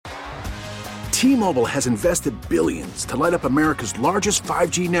T-Mobile has invested billions to light up America's largest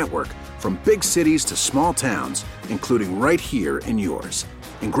 5G network, from big cities to small towns, including right here in yours.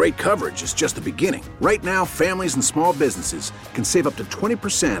 And great coverage is just the beginning. Right now, families and small businesses can save up to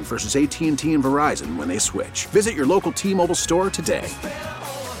 20% versus AT&T and Verizon when they switch. Visit your local T-Mobile store today.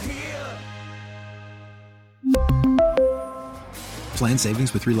 Plan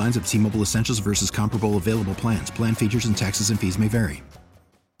savings with 3 lines of T-Mobile Essentials versus comparable available plans. Plan features and taxes and fees may vary.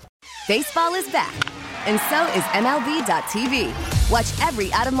 Baseball is back, and so is MLB.tv. Watch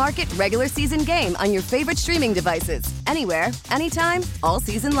every out-of-market regular season game on your favorite streaming devices, anywhere, anytime, all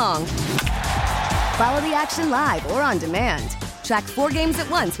season long. Follow the action live or on demand. Track 4 games at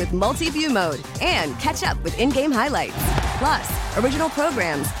once with multi-view mode and catch up with in-game highlights. Plus, original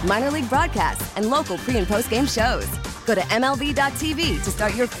programs, minor league broadcasts, and local pre- and post-game shows. Go to MLB.tv to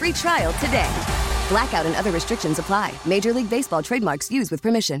start your free trial today. Blackout and other restrictions apply. Major League Baseball trademarks used with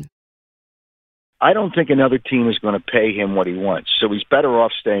permission. I don't think another team is going to pay him what he wants, so he's better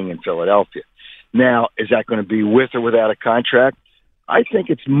off staying in Philadelphia. Now, is that going to be with or without a contract? I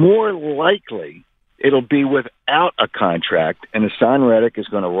think it's more likely it'll be without a contract, and Haason Reddick is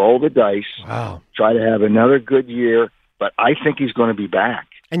going to roll the dice, try to have another good year, but I think he's going to be back.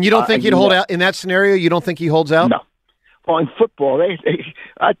 And you don't think he'd hold out in that scenario? You don't think he holds out? No. Well, in football,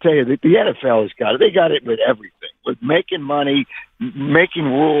 I tell you, the NFL has got it. They got it with everything, with making money, making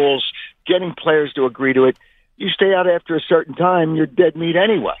rules, getting players to agree to it. You stay out after a certain time, you're dead meat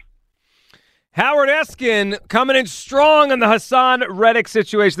anyway. Howard Eskin coming in strong on the Haason Reddick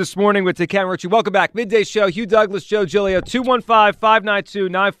situation this morning with Ken Ritchie. Welcome back. Midday Show, Hugh Douglas, Joe Giglio,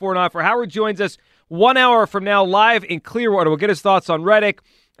 215-592-9494. Howard joins us 1 hour from now live in Clearwater. We'll get his thoughts on Reddick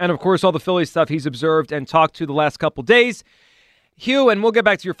and, of course, all the Phillies stuff he's observed and talked to the last couple days. Hugh, and we'll get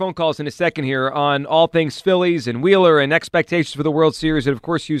back to your phone calls in a second here on all things Phillies and Wheeler and expectations for the World Series and, of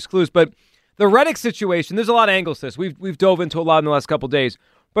course, Hugh's clues. But the Reddick situation, there's a lot of angles to this. We've dove into a lot in the last couple days.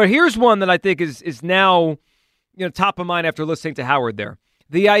 But here's one that I think is now, top of mind after listening to Howard there.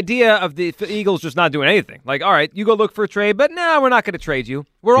 The idea of the Eagles just not doing anything. Like, all right, you go look for a trade, but we're not going to trade you.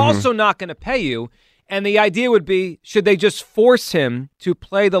 We're also not going to pay you. And the idea would be, should they just force him to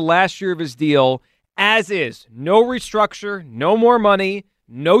play the last year of his deal as is? No restructure, no more money,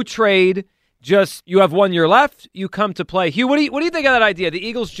 no trade. Just you have 1 year left. You come to play. Hugh, what do you think of that idea? The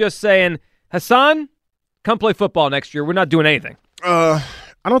Eagles just saying, Haason, come play football next year. We're not doing anything. I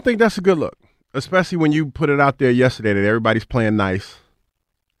don't think that's a good look, especially when you put it out there yesterday that everybody's playing nice,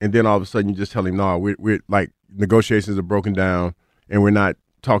 and then all of a sudden you just tell him, no, we're like negotiations are broken down and we're not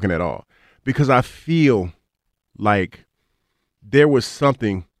talking at all. Because I feel like there was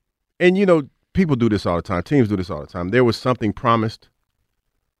something, and people do this all the time. Teams do this all the time. There was something promised.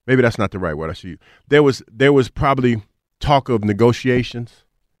 Maybe that's not the right word. I should use. There was probably talk of negotiations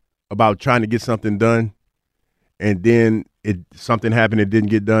about trying to get something done, and then something happened. It didn't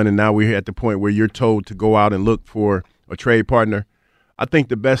get done, and now we're at the point where you're told to go out and look for a trade partner. I think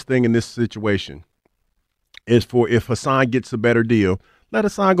the best thing in this situation is if Haason gets a better deal, let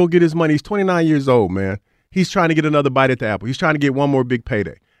Haason go get his money. He's 29 years old, man. He's trying to get another bite at the apple. He's trying to get one more big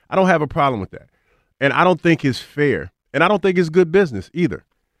payday. I don't have a problem with that. And I don't think it's fair, and I don't think it's good business either,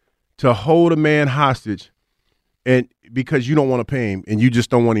 to hold a man hostage and because you don't want to pay him and you just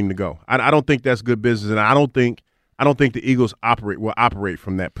don't want him to go. I don't think that's good business, and I don't think the Eagles will operate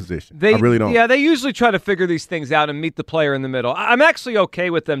from that position. I really don't. Yeah, they usually try to figure these things out and meet the player in the middle. I'm actually okay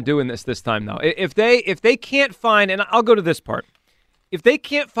with them doing this time, though. If they can't find, and I'll go to this part, if they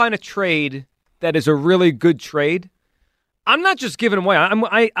can't find a trade that is a really good trade, I'm not just giving him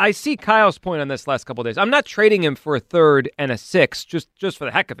away. I see Kyle's point on this last couple of days. I'm not trading him for a third and a sixth just for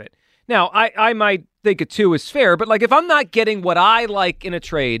the heck of it. Now, I might think a 2 is fair, but like if I'm not getting what I like in a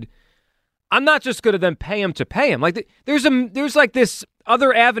trade, I'm not just going to then pay him to pay him. Like there's like this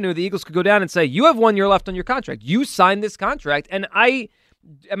other avenue the Eagles could go down and say, you have 1 year left on your contract. You signed this contract. And I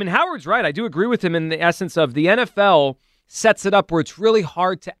mean, Howard's right. I do agree with him in the essence of the NFL sets it up where it's really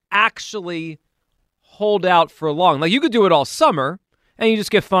hard to actually hold out for long. Like you could do it all summer and you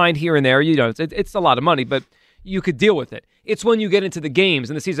just get fined here and there. It's a lot of money, but you could deal with it. It's when you get into the games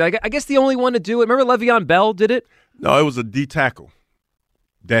in the season. I guess the only one to do it, remember Le'Veon Bell did it? No, it was a D tackle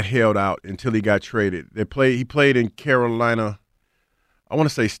that held out until he got traded. He played in Carolina. I want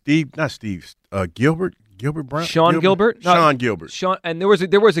to say Gilbert Brown. Sean Gilbert? No, Sean Gilbert. And there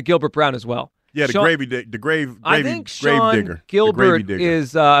was a Gilbert Brown as well. Yeah, the grave I think Sean Sean Gilbert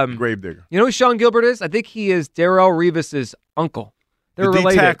is grave digger. You know who Sean Gilbert is? I think he is Darrell Revis's uncle. They're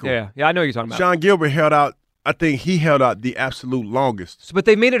related. D-tackle. Yeah, I know who you're talking about. Sean Gilbert held out I think he held out the absolute longest. So, but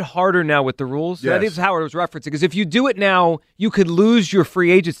they made it harder now with the rules. Yes. I think that's how it was referencing. Because if you do it now, you could lose your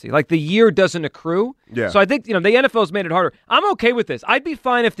free agency. Like the year doesn't accrue. Yeah. So I think the NFL's made it harder. I'm okay with this. I'd be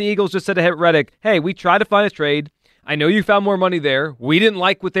fine if the Eagles just said to Reddick, "Hey, we tried to find a trade. I know you found more money there. We didn't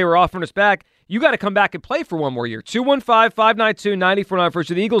like what they were offering us back. You got to come back and play for one more year." 215-592-9494.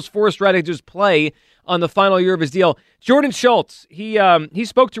 Should the Eagles force Reddick to just play on the final year of his deal? Jordan Schultz, he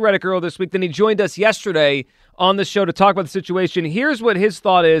spoke to Reddick earlier this week. Then he joined us yesterday on the show to talk about the situation. Here's what his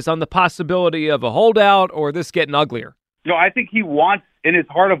thought is on the possibility of a holdout or this getting uglier. I think he wants, in his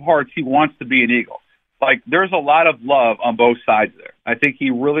heart of hearts, he wants to be an Eagle. Like, there's a lot of love on both sides there. I think he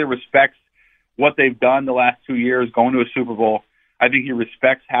really respects what they've done the last 2 years, going to a Super Bowl. I think he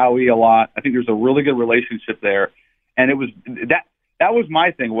respects Howie a lot. I think there's a really good relationship there. And it was that was my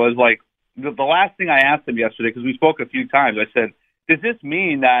thing, was like the last thing I asked him yesterday, because we spoke a few times, I said, does this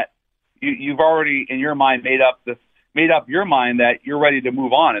mean that you've already in your mind made up your mind that you're ready to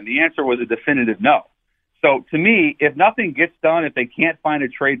move on? And the answer was a definitive no. So to me, if nothing gets done, if they can't find a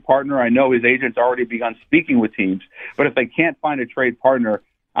trade partner, I know his agent's already begun speaking with teams, but if they can't find a trade partner,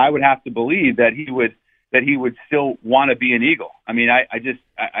 I would have to believe that he would still want to be an Eagle. I mean, I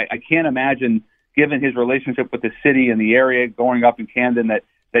can't imagine, given his relationship with the city and the area, growing up in Camden, that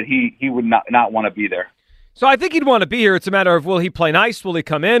he would not want to be there. So I think he'd want to be here. It's a matter of, will he play nice? Will he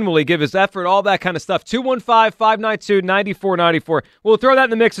come in? Will he give his effort? All that kind of stuff. 215-592-9494. We'll throw that in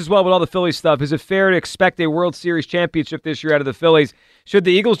the mix as well with all the Phillies stuff. Is it fair to expect a World Series championship this year out of the Phillies? Should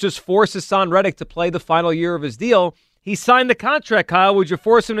the Eagles just force Haason Reddick to play the final year of his deal? He signed the contract, Kyle. Would you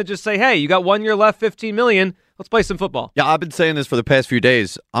force him to just say, hey, you got 1 year left, $15 million. Let's play some football? Yeah, I've been saying this for the past few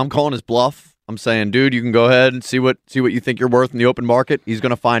days. I'm calling his bluff. I'm saying, dude, you can go ahead and see what you think you're worth in the open market. He's going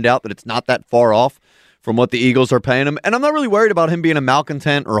to find out that it's not that far off from what the Eagles are paying him. And I'm not really worried about him being a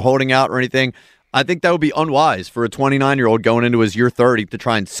malcontent or holding out or anything. I think that would be unwise for a 29-year-old going into his year 30 to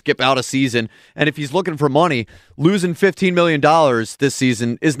try and skip out a season. And if he's looking for money, losing $15 million this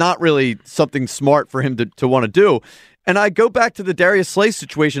season is not really something smart for him to want to do. And I go back to the Darius Slay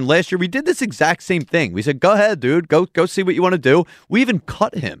situation last year. We did this exact same thing. We said, go ahead, dude. Go see what you want to do. We even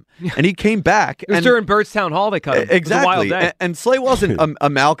cut him. And he came back. It was during Byrdstown Hall they cut him. Exactly. It was a wild day. And Slay wasn't a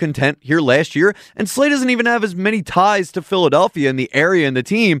malcontent here last year. And Slay doesn't even have as many ties to Philadelphia and the area and the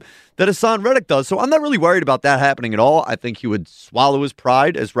team that Haason Reddick does. So I'm not really worried about that happening at all. I think he would swallow his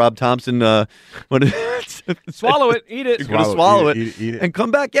pride, as Rob Thompson swallow it, eat it. He's going to swallow it, eat it, and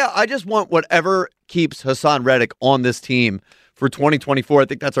come back. Yeah, I just want whatever keeps Haason Reddick on this team for 2024. I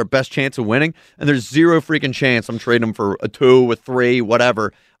think that's our best chance of winning, and there's zero freaking chance I'm trading him for a 2, a 3,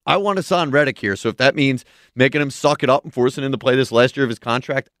 whatever. I want Haason Reddick here, so if that means making him suck it up and forcing him to play this last year of his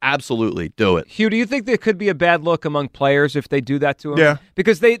contract, absolutely do it. Hugh, do you think there could be a bad look among players if they do that to him? Yeah.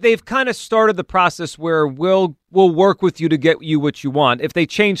 Because they've kind of started the process where we'll work with you to get you what you want. If they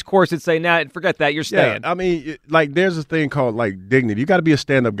change course and say, nah, forget that, you're staying. Yeah, I mean, like, there's a thing called, like, dignity. You got to be a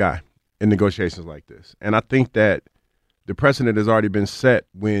stand-up guy in negotiations like this. And I think that the precedent has already been set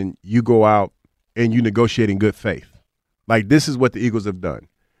when you go out and you negotiate in good faith. Like, this is what the Eagles have done.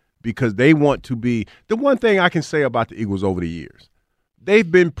 Because they want to be – the one thing I can say about the Eagles over the years, they've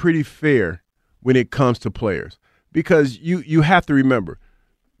been pretty fair when it comes to players. Because you have to remember,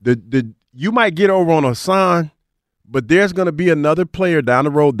 you might get over on Haason, but there's going to be another player down the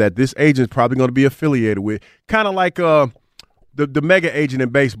road that this agent's probably going to be affiliated with. Kind of like the mega agent in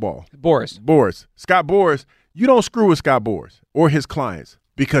baseball. Boris. Scott Boras. You don't screw with Scott Boras or his clients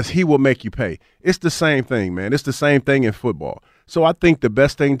because he will make you pay. It's the same thing, man. It's the same thing in football. So I think the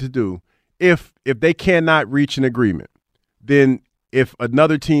best thing to do, if they cannot reach an agreement, then if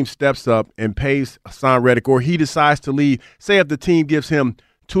another team steps up and pays Haason Reddick or he decides to leave, say if the team gives him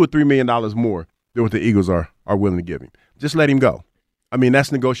 $2 or $3 million more than what the Eagles are willing to give him, just let him go. I mean,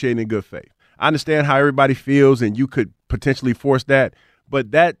 that's negotiating in good faith. I understand how everybody feels, and you could potentially force that,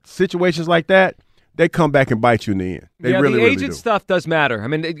 but that situations like that, they come back and bite you in the end. They really the agent do. stuff does matter. I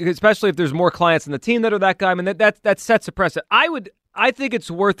mean, especially if there's more clients in the team that are that guy. I mean, that sets a precedent. I think it's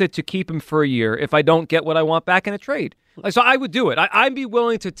worth it to keep him for a year if I don't get what I want back in a trade. So I would do it. I'd be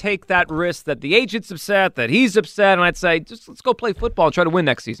willing to take that risk that the agent's upset, that he's upset, and I'd say, just let's go play football and try to win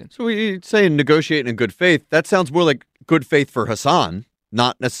next season. So you're saying negotiating in good faith. That sounds more like good faith for Haason,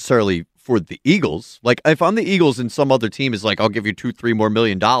 not necessarily for the Eagles. Like, if I'm the Eagles and some other team is like, I'll give you $2-3 more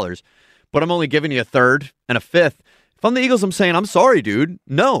million, but I'm only giving you a third and a fifth. If I'm the Eagles, I'm saying, I'm sorry, dude.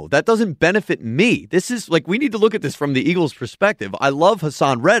 No, that doesn't benefit me. This is like, we need to look at this from the Eagles' perspective. I love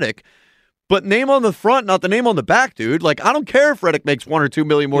Haason Reddick, but name on the front, not the name on the back, dude. Like, I don't care if Reddick makes $1 or $2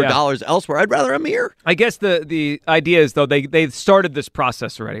 million more dollars elsewhere. I'd rather him here. I guess the idea is, though, they started this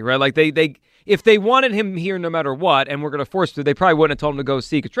process already, right? Like, they if they wanted him here no matter what, and we're going to force it, they probably wouldn't have told him to go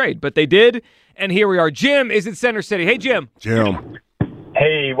seek a trade. But they did, and here we are. Jim is in Center City. Hey, Jim. Jim.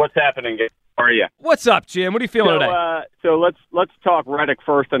 Hey, what's happening? How are you? What's up, Jim? What are you feeling today? So let's talk Reddick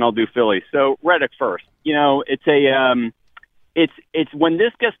first, and I'll do Philly. So Reddick first. You know, it's when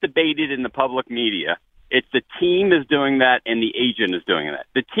this gets debated in the public media, it's the team is doing that and the agent is doing that.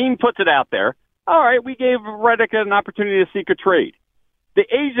 The team puts it out there. All right, we gave Reddick an opportunity to seek a trade. The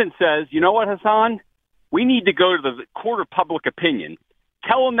agent says, you know what, Haason? We need to go to the court of public opinion.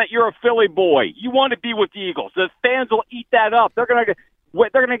 Tell them that you're a Philly boy. You want to be with the Eagles. The fans will eat that up. They're gonna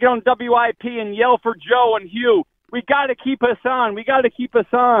get on WIP and yell for Joe and Hugh. We got to keep Haason. We got to keep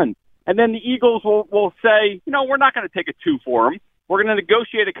Haason. And then the Eagles will say, you know, we're not going to take a 2 for him. We're going to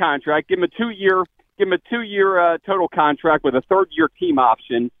negotiate a contract, give him a 2-year total contract with a 3rd-year team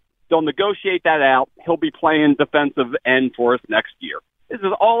option. They'll negotiate that out. He'll be playing defensive end for us next year. This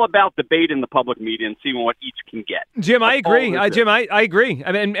is all about debate in the public media and seeing what each can get. Jim, I agree. I agree.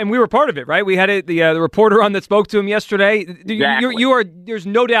 I mean, and we were part of it, right? We had the reporter on that spoke to him yesterday. Exactly. There's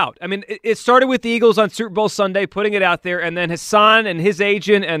no doubt. I mean, it started with the Eagles on Super Bowl Sunday, putting it out there, and then Haason and his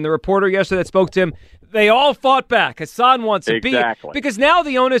agent and the reporter yesterday that spoke to him, they all fought back. Haason wants to be because now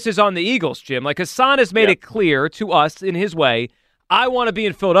the onus is on the Eagles, Jim. Like Haason has made it clear to us in his way, I want to be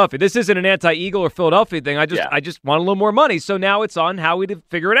in Philadelphia. This isn't an anti-Eagle or Philadelphia thing. I just want a little more money. So now it's on Howie to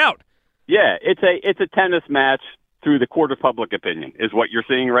figure it out. Yeah, it's a tennis match through the court of public opinion is what you're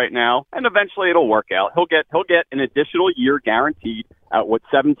seeing right now, and eventually it'll work out. He'll get an additional year guaranteed at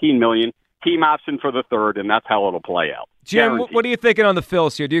 $17 million, team option for the 3rd, and that's how it'll play out. Jim, what are you thinking on the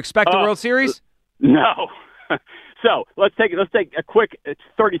Phils here? Do you expect the World Series? No. So let's take a quick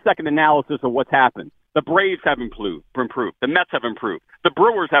 30-second analysis of what's happened. The Braves have improved. The Mets have improved. The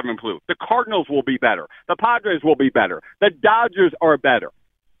Brewers have improved. The Cardinals will be better. The Padres will be better. The Dodgers are better.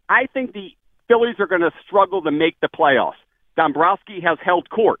 I think the Phillies are going to struggle to make the playoffs. Dombrowski has held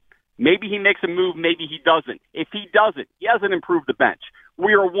court. Maybe he makes a move, maybe he doesn't. If he doesn't, he hasn't improved the bench.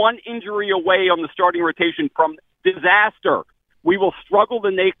 We are one injury away on the starting rotation from disaster. We will struggle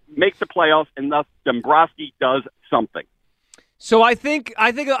to make the playoffs unless Dombrowski does something. So I think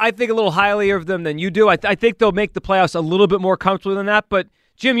a little highly of them than you do. I think they'll make the playoffs a little bit more comfortably than that. But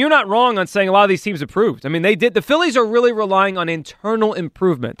Jim, you're not wrong on saying a lot of these teams improved. I mean, they did. The Phillies are really relying on internal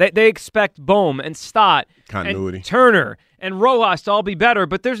improvement. They expect Bohm and Stott and Turner and Rojas to all be better.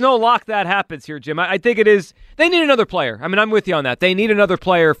 But there's no lock that happens here, Jim. I think it is. They need another player. I mean, I'm with you on that. They need another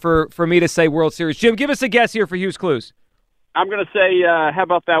player for me to say World Series. Jim, give us a guess here for Hugh's clues. I'm going to say, how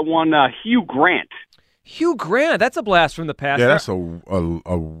about that one, Hugh Grant? Hugh Grant, that's a blast from the past. Yeah, that's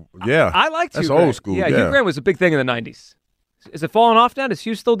yeah. I liked that's Hugh Grant. Old school. Yeah, Hugh Grant was a big thing in the 90s. Is it falling off now? Does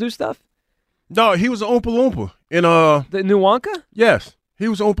Hugh still do stuff? No, he was an Oompa Loompa in the new Wonka? Yes, he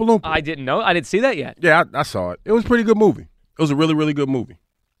was Oompa Loompa. I didn't know. I didn't see that yet. Yeah, I saw it. It was a pretty good movie. It was a really, really good movie.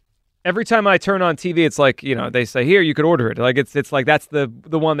 Every time I turn on TV, it's like, you know, they say, here, you could order it. Like it's like that's the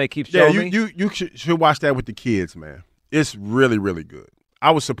one they keep showing me. You should watch that with the kids, man. It's really, really good. I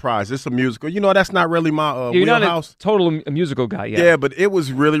was surprised. It's a musical. You know, that's not really my You're wheelhouse. Not a total musical guy, yeah. Yeah, but it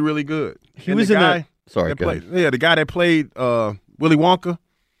was really, really good. He was in that. Sorry, go ahead. Yeah, the guy that played Willy Wonka,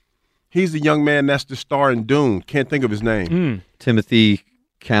 he's the young man that's the star in Dune. Can't think of his name. Timothy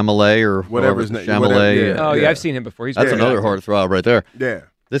Chalamet or whatever his name. Chalamet. Yeah, I've seen him before. That's another heartthrob right there. Yeah.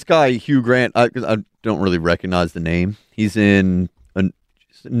 This guy, Hugh Grant, I don't really recognize the name. He's in a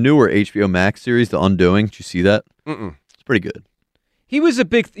newer HBO Max series, The Undoing. Did you see that? Mm-mm. It's pretty good. He was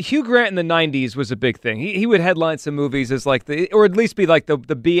Hugh Grant in the 90s was a big thing. He would headline some movies as like or at least be like the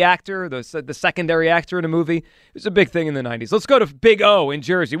B actor, the secondary actor in a movie. It was a big thing in the 90s. Let's go to Big O in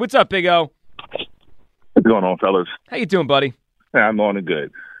Jersey. What's up, Big O? What's going on, fellas? How you doing, buddy? Yeah, I'm on it good.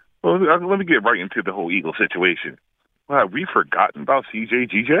 Well, let me get right into the whole Eagle situation. Well, have we forgotten about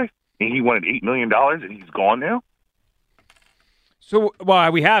CJ GJ? And he wanted $8 million and he's gone now? So, well,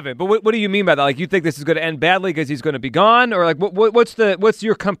 we haven't. But what do you mean by that? Like, you think this is going to end badly because he's going to be gone, or like, what's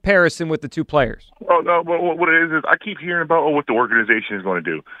your comparison with the two players? Oh no, what it is I keep hearing about what the organization is going to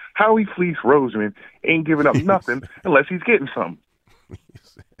do. Howie Fleece Roseman ain't giving up nothing unless he's getting something.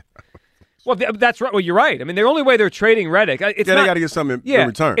 Well, that's right. Well, you're right. I mean, the only way they're trading Reddick, they got to get something in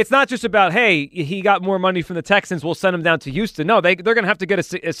return. It's not just about, hey, he got more money from the Texans, we'll send him down to Houston. No, they're going to have to get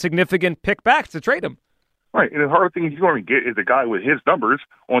a significant pick back to trade him. Right, and the hard thing he's going to get is a guy with his numbers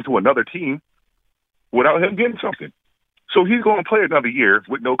onto another team without him getting something. So he's going to play another year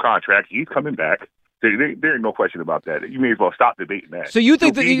with no contract. He's coming back. There ain't no question about that. You may as well stop debating that. So you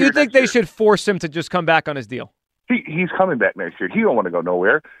think they should force him to just come back on his deal? He's coming back next year. He don't want to go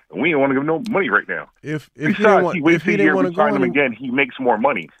nowhere, and we don't want to give no money right now. If he didn't want to sign him again, he makes more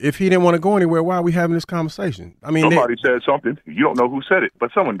money. If he didn't want to go anywhere, why are we having this conversation? I mean, somebody said something. You don't know who said it,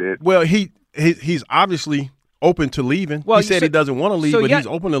 but someone did. Well, he's obviously open to leaving. Well, he said he doesn't want to leave, but he's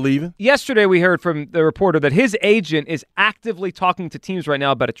open to leaving. Yesterday we heard from the reporter that his agent is actively talking to teams right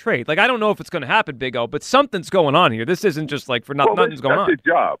now about a trade. Like, I don't know if it's going to happen, Big O, but something's going on here. This isn't just like nothing's going on. That's his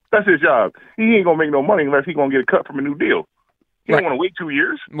job. That's his job. He ain't going to make no money unless he's going to get a cut from a new deal. He don't want to wait 2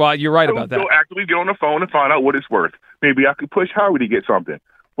 years. Well, you're right about that. He'll actively get on the phone and find out what it's worth. Maybe I could push Howard to get something.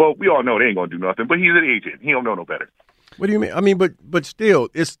 Well, we all know they ain't going to do nothing, but he's an agent. He don't know no better. What do you mean? I mean, but still,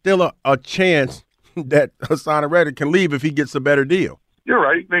 it's still a chance that Haason Reddick can leave if he gets a better deal. You're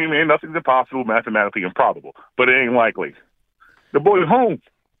right. I mean, nothing's impossible, mathematically improbable, but it ain't likely. The boy's home.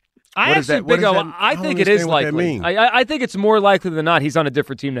 I think it is likely. I think it's more likely than not he's on a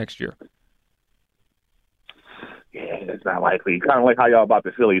different team next year. Yeah, it's not likely. Kind of like how y'all about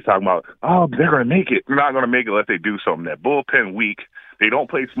the Phillies talking about, they're going to make it. They're not going to make it unless they do something. That bullpen weak. They don't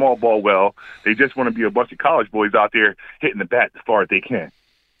play small ball well. They just want to be a bunch of college boys out there hitting the bat as far as they can.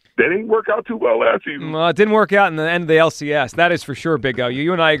 That didn't work out too well last season. Well, it didn't work out in the end of the LCS. That is for sure, Big O.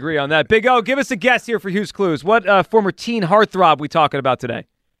 You and I agree on that. Big O, give us a guess here for Hughes Clues. What former teen heartthrob we talking about today?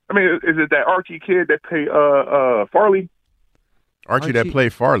 I mean, is it that Archie kid that played Farley? Archie that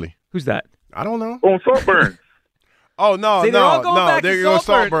played Farley. Who's that? I don't know. On Saltburn. Oh, no. They're going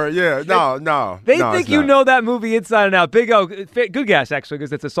Saltburn. Yeah, no. They think you know that movie inside and out. Big O, good guess, actually,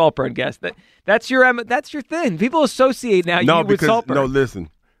 because it's a Saltburn guess. That's your thing. People associate now with Saltburn. No, listen.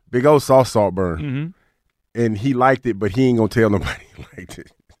 Big O saw Saltburn, and he liked it, but he ain't going to tell nobody he liked it.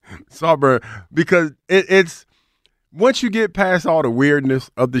 Saltburn, because it's once you get past all the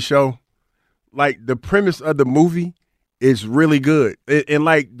weirdness of the show, like the premise of the movie is really good. And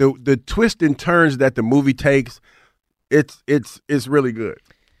like the twists and turns that the movie takes, it's really good.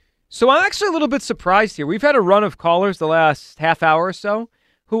 So I'm actually a little bit surprised here. We've had a run of callers the last half hour or so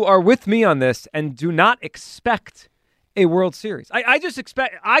who are with me on this and do not expect a World Series.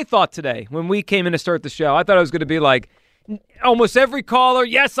 I thought today when we came in to start the show, I thought it was going to be like almost every caller,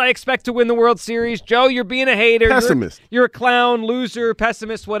 yes, I expect to win the World Series. Joe, you're being a hater. Pessimist. You're a clown, loser,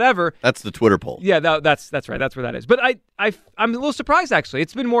 pessimist, whatever. That's the Twitter poll. Yeah, that's right. That's where that is. But I'm a little surprised, actually.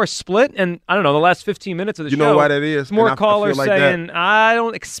 It's been more split, and I don't know, the last 15 minutes of the show. You know why that is? More callers saying, I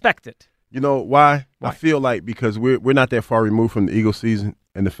don't expect it. You know why? I feel like because we're not that far removed from the Eagles season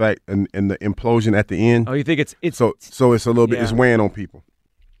and the fact and the implosion at the end. Oh, you think it's so it's a little bit it's weighing on people.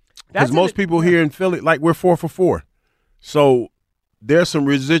 Because most people here in Philly, like we're 4 for 4. So there's some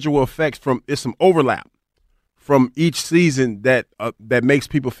residual effects it's some overlap from each season that makes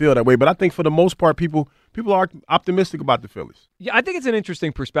people feel that way. But I think for the most part, people are optimistic about the Phillies. Yeah, I think it's an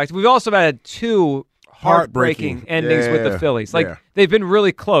interesting perspective. We've also had 2 heartbreaking endings with the Phillies. They've been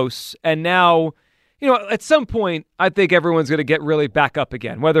really close, and now, at some point, I think everyone's going to get really back up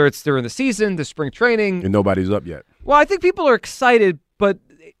again, whether it's during the season, the spring training. And nobody's up yet. Well, I think people are excited, but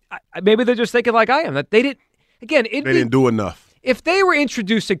maybe they're just thinking like I am, that they didn't. Again, they didn't do enough. If they were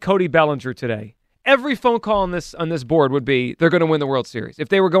introducing Cody Bellinger today, every phone call on this board would be they're going to win the World Series. If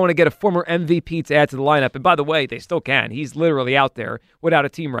they were going to get a former MVP to add to the lineup, and by the way, they still can. He's literally out there without a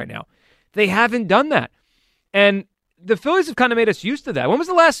team right now. They haven't done that. And the Phillies have kind of made us used to that. When was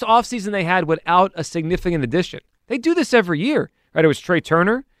the last offseason they had without a significant addition? They do this every year, right? It was Trey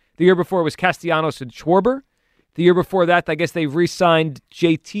Turner. The year before it was Castellanos and Schwarber. The year before that, I guess they re-signed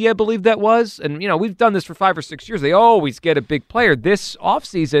JT, I believe that was. And, we've done this for 5 or 6 years. They always get a big player. This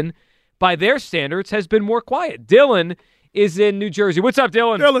offseason, by their standards, has been more quiet. Dylan is in New Jersey. What's up,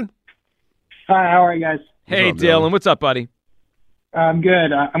 Dylan? Hi, how are you guys? Hey, what's up, Dylan. What's up, buddy? I'm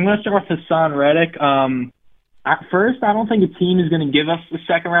good. I'm going to start with Haason Reddick. At first, I don't think a team is going to give us the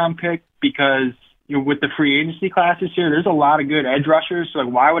second-round pick because with the free agency class this year, there's a lot of good edge rushers. So,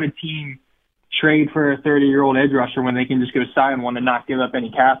 why would a team trade for a 30-year-old edge rusher when they can just go sign one and not give up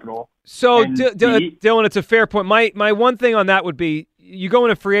any capital? So, Dylan, it's a fair point. My one thing on that would be you go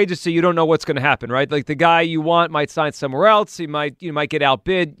into free agency, you don't know what's going to happen, right? Like the guy you want might sign somewhere else. He might get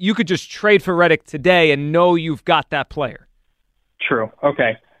outbid. You could just trade for Reddick today and know you've got that player. True.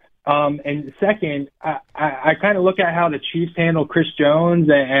 Okay. And second, I kind of look at how the Chiefs handle Chris Jones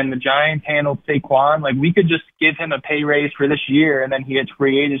and the Giants handled Saquon. Like, we could just give him a pay raise for this year and then he gets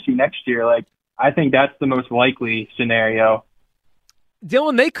free agency next year. Like, I think that's the most likely scenario.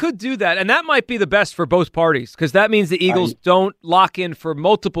 Dylan, they could do that, and that might be the best for both parties because that means the Eagles don't lock in for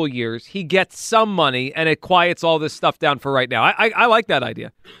multiple years. He gets some money, and it quiets all this stuff down for right now. I like that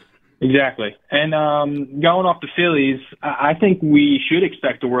idea. Exactly. And going off the Phillies, I think we should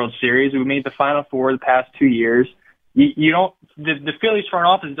expect a World Series. We made the Final Four the past 2 years. You don't. The Phillies front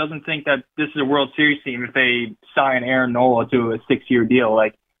office doesn't think that this is a World Series team if they sign Aaron Nola to a 6-year deal.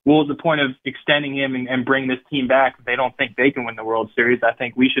 Like, what was the point of extending him and bring this team back if they don't think they can win the World Series? I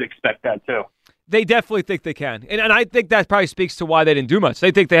think we should expect that too. They definitely think they can. And I think that probably speaks to why they didn't do much.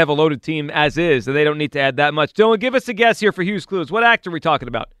 They think they have a loaded team as is, and they don't need to add that much. Dylan, give us a guess here for Hughes Clues. What actor are we talking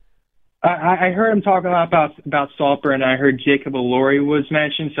about? I heard him talking about Saltburn, and I heard Jacob Elordi was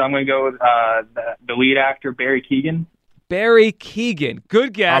mentioned, so I'm going to go with the lead actor, Barry Keoghan. Barry Keoghan.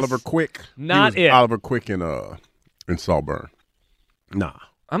 Good guess. Oliver Quick. Not it. Oliver Quick in Saltburn. Nah.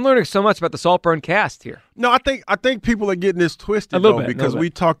 I'm learning so much about the Saltburn cast here. No, I think people are getting this twisted a little though, bit, because I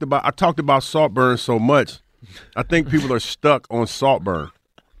talked about Saltburn so much. I think people are stuck on Saltburn.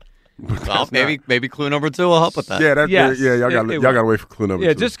 Well, maybe clue number 2 will help with that. Yeah, yes, y'all gotta wait for clue number 2.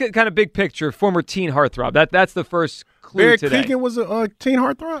 Yeah, just get kind of big picture. Former teen heartthrob. That's the first clue Barry today. Keoghan was a teen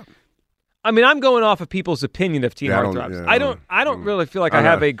heartthrob. I mean, I'm going off of people's opinion of teen heartthrobs. I don't really feel like I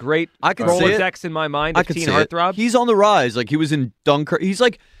have a great Rolodex in my mind of teen heartthrob. He's on the rise. Like, he was in Dunkirk. He's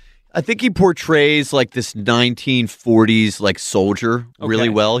like, I think he portrays like this 1940s like soldier really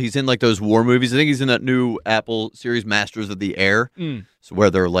well. He's in like those war movies. I think he's in that new Apple series, Masters of the Air, so where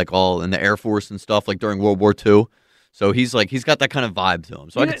they're like all in the Air Force and stuff, like during World War II. So he's got that kind of vibe to him.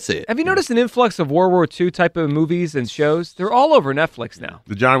 So I can see it. Have you noticed an influx of World War II type of movies and shows? They're all over Netflix now.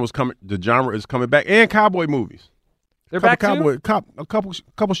 The genre is coming back, and cowboy movies. They're back too? A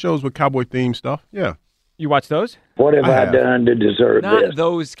couple shows with cowboy themed stuff. Yeah. You watch those? What have I done to deserve Not this?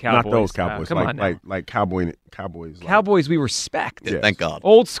 those Cowboys. Not those Cowboys. Come on now. Like Cowboys. Cowboys we respect. Yeah, thank God.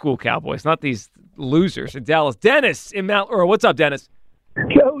 Old school Cowboys, not these losers in Dallas. Dennis in Mount Laurel. What's up, Dennis?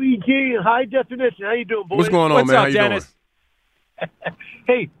 Joey G, high definition. How you doing, boys? What's going on, What's man? up, How you Dennis?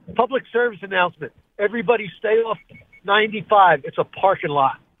 Hey, public service announcement. Everybody stay off 95. It's a parking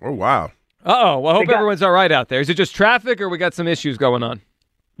lot. Oh, wow. Uh-oh. Well, I hope everyone's all right out there. Is it just traffic or we got some issues going on?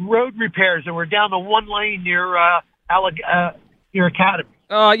 Road repairs, and we're down the one lane near your academy.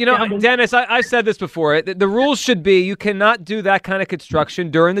 Dennis, I've said this before. The rules should be you cannot do that kind of construction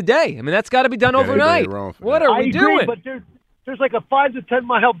during the day. I mean, that's got to be done overnight. What are we doing? But there's like a 5 to 10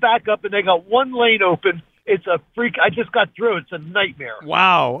 mile backup, and they got one lane open. It's a freak. I just got through. It's a nightmare.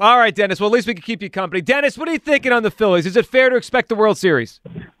 Wow. All right, Dennis. Well, at least we can keep you company. Dennis, what are you thinking on the Phillies? Is it fair to expect the World Series?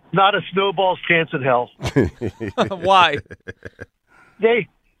 Not a snowball's chance in hell. Why? The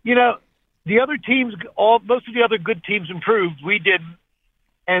other teams, most of the other good teams improved. We didn't.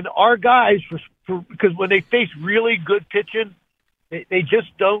 And our guys, because when they face really good pitching, they just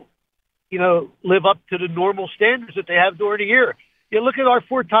don't, live up to the normal standards that they have during the year. You look at our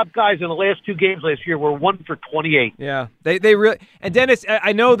 4 top guys in the last 2 games last year. We're 1 for 28. Yeah, they really. And Dennis,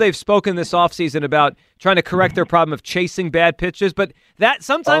 I know they've spoken this offseason about trying to correct their problem of chasing bad pitches, but that's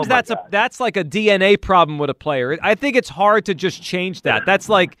like a DNA problem with a player. I think it's hard to just change that.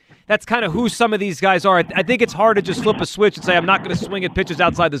 That's kind of who some of these guys are. I think it's hard to just flip a switch and say I'm not going to swing at pitches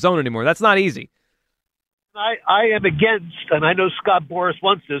outside the zone anymore. That's not easy. I am against, and I know Scott Boras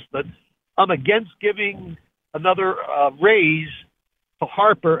wants this, but I'm against giving another raise to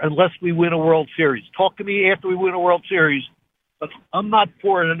Harper unless we win a World Series. Talk to me after we win a World Series, but I'm not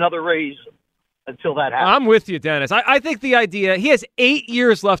for another raise until that happens. I'm with you, Dennis. I think the idea, he has 8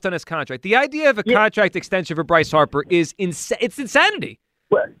 years left on his contract. The idea of a contract extension for Bryce Harper is it's insanity.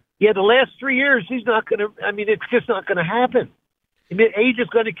 Well, the last 3 years, he's not going to, it's just not going to happen. Age is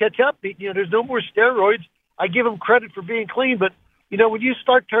going to catch up. There's no more steroids. I give him credit for being clean, but, when you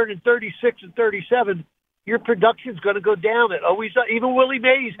start turning 36 and 37, your production's going to go down. It always, even Willie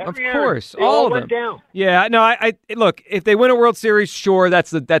Mays, Henry of course, Aaron, all of went them down. Yeah, no, I look. If they win a World Series, sure,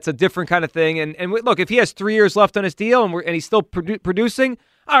 that's a different kind of thing. And look, if he has 3 years left on his deal and he's still producing,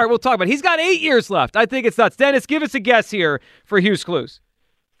 all right, we'll talk about it. He's got 8 years left. I think it's nuts. Dennis, give us a guess here for Hughes Clues.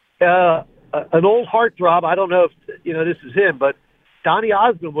 An old heartthrob. I don't know if this is him, but Donny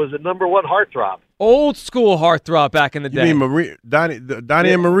Osmond was a number 1 heartthrob. Old school heartthrob back in the day. You mean Donnie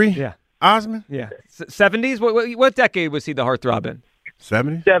and Marie? Yeah. Osmond? Yeah. 70s? What decade was he the heartthrob in?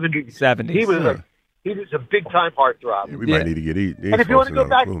 70s? 70s. He was a big time heartthrob. Yeah, we might need to get eat. And if you want to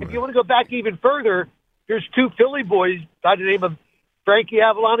go back even further, there's 2 Philly boys by the name of Frankie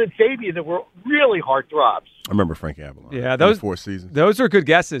Avalon and Fabian that were really heartthrobs. I remember Frankie Avalon. Yeah, those 4 seasons. Those are good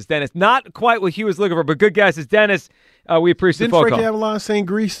guesses, Dennis. Not quite what Hugh was looking for, but good guesses, Dennis. We appreciate the phone call. Didn't Frankie Avalon sing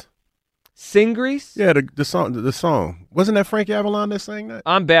Grease? Sing Grease? Yeah, the song. Wasn't that Frankie Avalon that sang that?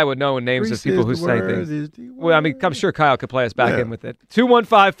 I'm bad with knowing names Grease of people who is the say word, things. is the Well, I mean, I'm sure Kyle could play us back Yeah. in with it.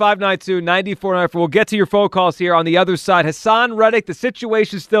 215-592-9494. We'll get to your phone calls here on the other side. Haason Reddick, the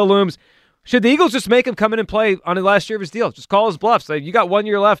situation still looms. Should the Eagles just make him come in and play on the last year of his deal? Just call his bluff. Say, you got 1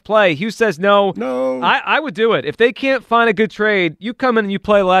 year left, play. Hugh says no. No. I would do it. If they can't find a good trade, you come in and you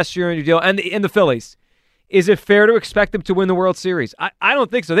play last year in your deal. And in the Phillies, is it fair to expect them to win the World Series? I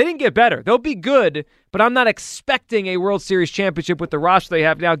don't think so. They didn't get better. They'll be good, but I'm not expecting a World Series championship with the roster they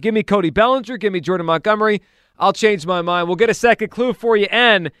have now. Give me Cody Bellinger. Give me Jordan Montgomery. I'll change my mind. We'll get a second clue for you.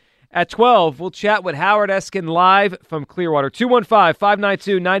 And at 12, we'll chat with Howard Eskin live from Clearwater.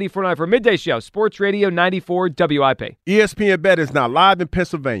 215-592-9494 for Midday Show. Sports Radio 94 WIP. ESPN Bet is now live in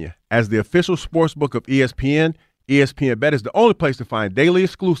Pennsylvania. As the official sportsbook of ESPN, ESPN Bet is the only place to find daily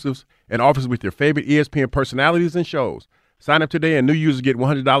exclusives and offers with your favorite ESPN personalities and shows. Sign up today and new users get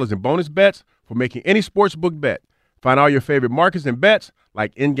 $100 in bonus bets for making any sportsbook bet. Find all your favorite markets and bets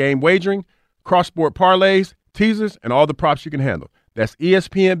like in-game wagering, cross-sport parlays, teasers, and all the props you can handle. That's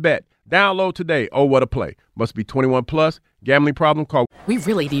ESPN Bet. Download today. Oh, what a play. Must be 21 plus. Gambling problem? Call. We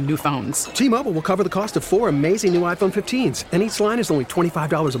really need new phones. T-Mobile will cover the cost of 4 amazing new iPhone 15s, and each line is only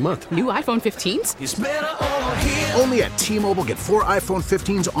 $25 a month. New iPhone 15s? It's better over here. Only at T-Mobile, get 4 iPhone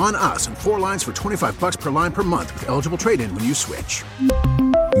 15s on us and 4 lines for $25 per line per month with eligible trade-in when you switch.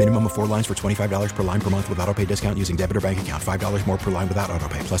 Minimum of 4 lines for $25 per line per month with autopay discount using debit or bank account. $5 more per line without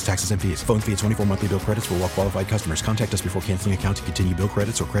autopay, plus taxes and fees. Phone fee at 24 monthly bill credits for well-qualified customers. Contact us before canceling account to continue bill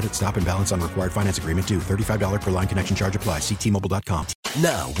credits or credit stop and balance on required finance agreement due. $35 per line connection charge applies. See T-Mobile.com.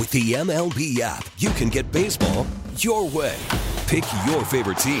 Now, with the MLB app, you can get baseball your way. Pick your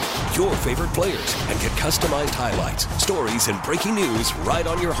favorite team, your favorite players, and get customized highlights, stories, and breaking news right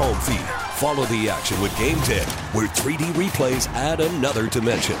on your home feed. Follow the action with Game Tip, where 3D replays add another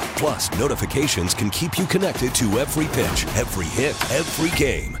dimension. Plus, notifications can keep you connected to every pitch, every hit, every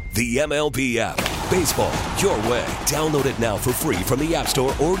game. The MLB app. Baseball your way. Download it now for free from the App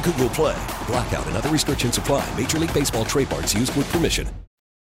Store or Google Play. Blackout and other restrictions apply. Major League Baseball trademarks used with permission.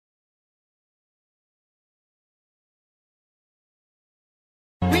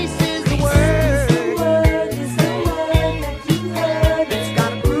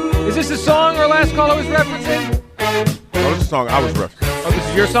 Is this a song our last caller was referencing? Oh, this is a song I was referencing. Oh, this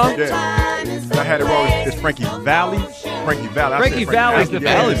is your song? Yeah. And I had it wrong. It's Frankie Valli. Frankie Valli. Frankie Valli's the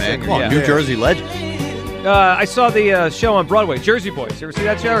Valley, man. Come on, New Jersey legend. I saw the show on Broadway, Jersey Boys. You ever see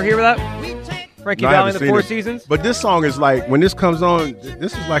that show or hear of that? Frankie No, I Valli haven't in the seen 4 it. Seasons? But this song is like, when this comes on,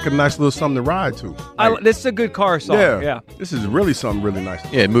 this is like a nice little something to ride to. This is a good car song. Yeah. This is really something really nice.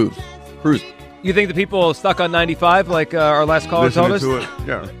 Yeah, it moves. Cruise. You think the people stuck on 95, like our last caller Listening told us? to it,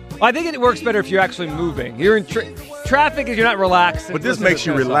 yeah. I think it works better if you're actually moving. You're in traffic if you're not relaxed. But this makes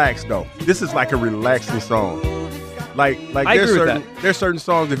you relax, though. This is like a relaxing song. Like I there's agree with certain there's certain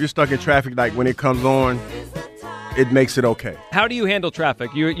songs if you're stuck in traffic, like when it comes on, it makes it okay. How do you handle traffic?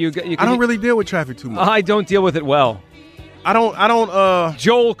 I don't really deal with traffic too much. I don't deal with it well. I don't.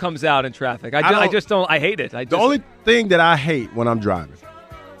 Joel comes out in traffic. I just don't. I hate it. The only thing that I hate when I'm driving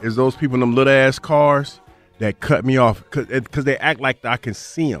is those people in them little ass cars that cut me off because they act like I can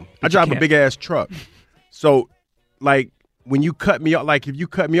see them. I drive a big ass truck, so like when you cut me off, like if you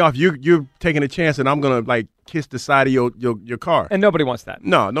cut me off, you're taking a chance, and I'm gonna like kiss the side of your car. And nobody wants that.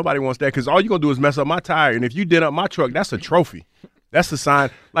 No, nobody wants that because all you're gonna do is mess up my tire, and if you dent up my truck, that's a trophy. That's a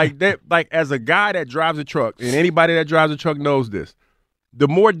sign. Like that. Like as a guy that drives a truck, and anybody that drives a truck knows this. The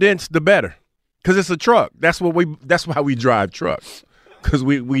more dents, the better, because it's a truck. That's why we drive trucks, because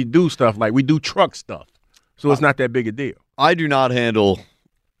we do stuff like we do truck stuff. So it's not that big a deal. I do not handle,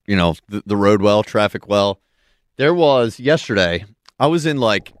 the road well, traffic well. There was yesterday, I was in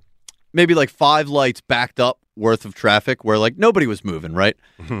maybe 5 lights backed up worth of traffic where nobody was moving, right?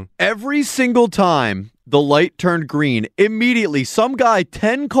 Mm-hmm. Every single time the light turned green, immediately some guy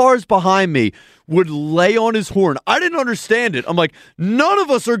 10 cars behind me would lay on his horn. I didn't understand it. I'm like, none of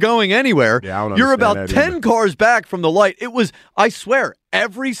us are going anywhere. Yeah, I don't You're understand about that 10 either. cars back from the light. It was, I swear,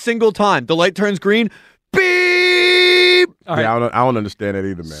 every single time the light turns green, beep. All right. Yeah, I don't understand that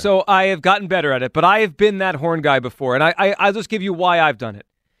either, man. So I have gotten better at it, but I have been that horn guy before, and I'll just give you why I've done it.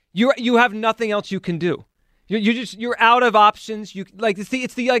 You have nothing else you can do. You're out of options. You it's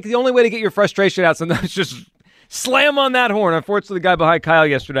the only way to get your frustration out. Sometimes just slam on that horn. Unfortunately, the guy behind Kyle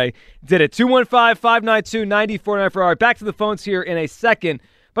yesterday did it. 215-592-9494. All right, back to the phones here in a second.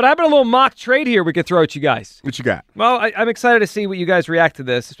 But I've got a little mock trade here we could throw at you guys. What you got? Well, I'm excited to see what you guys react to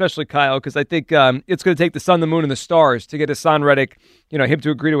this, especially Kyle, because I think it's going to take the sun, the moon, and the stars to get Haason Reddick, him to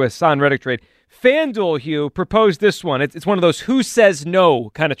agree to a Haason Reddick trade. FanDuel, Hugh, proposed this one. It's one of those who says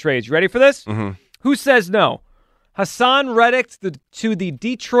no kind of trades. You ready for this? Mm-hmm. Who says no? Haason Reddick to the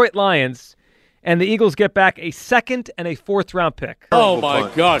Detroit Lions, and the Eagles get back a second and a fourth-round pick. Oh,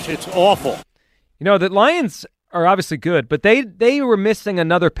 my gosh, it's awful. The Lions are obviously good, but they were missing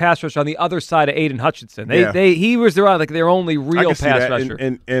another pass rusher on the other side of Aiden Hutchinson. He was their only real pass rusher.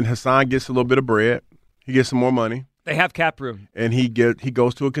 And Haason gets a little bit of bread. He gets some more money. They have cap room. And he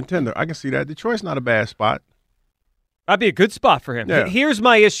goes to a contender. I can see that. Detroit's not a bad spot. That'd be a good spot for him. Yeah. Here's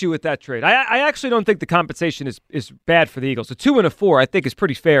my issue with that trade. I actually don't think the compensation is bad for the Eagles. A 2 and a 4, I think, is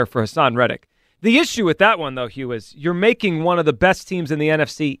pretty fair for Haason Reddick. The issue with that one, though, Hugh, is you're making one of the best teams in the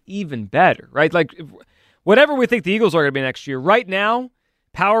NFC even better, right? Like, whatever we think the Eagles are going to be next year, right now,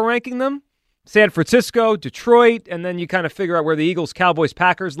 power ranking them, San Francisco, Detroit, and then you kind of figure out where the Eagles, Cowboys,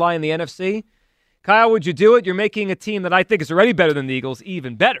 Packers lie in the NFC. Kyle, would you do it? You're making a team that I think is already better than the Eagles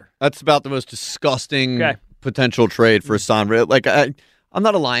even better. That's about the most disgusting potential trade for Haason Reddick. Like, I'm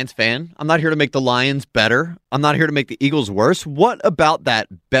not a Lions fan. I'm not here to make the Lions better. I'm not here to make the Eagles worse. What about that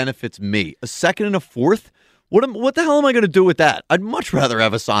benefits me? A second and a fourth? What the hell am I going to do with that? I'd much rather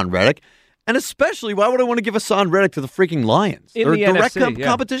have Haason Reddick. And especially, why would I want to give Haason Reddick to the freaking Lions? In the direct NFC,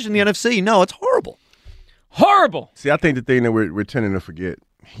 competition in the NFC. No, it's horrible. Horrible. See, I think the thing that we're tending to forget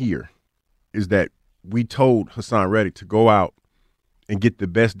here is that we told Haason Reddick to go out and get the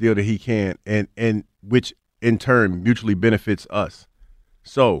best deal that he can, and which in turn mutually benefits us.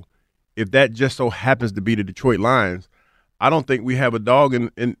 So if that just so happens to be the Detroit Lions, I don't think we have a dog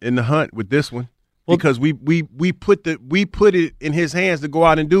in the hunt with this one, because we put it in his hands to go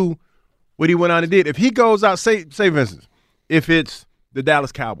out and do what he went out and did. If he goes out, say for instance, if it's the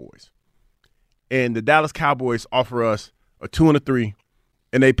Dallas Cowboys, and the Dallas Cowboys offer us a 2 and a 3,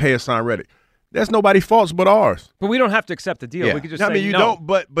 and they pay Haason Reddick, that's nobody's fault but ours. But we don't have to accept the deal. Yeah. We could just I say mean, you no. don't.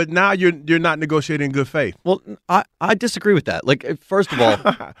 But now you're not negotiating in good faith. Well, I disagree with that. Like, first of all,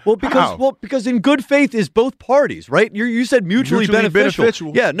 because in good faith is both parties, right? You said mutually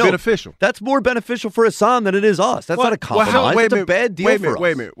beneficial. Yeah, no, beneficial. That's more beneficial for Haason than it is us. That's not a compromise. It's a bad deal for us.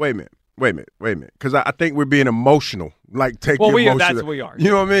 Wait a minute. Because I think we're being emotional. Like, take emotion. That's what we are. You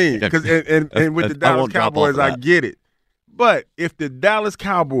know what I mean? Because and with the Dallas Cowboys, I get it. But if the Dallas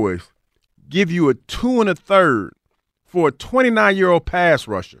Cowboys give you a 2 and a 1/3 for a 29-year-old pass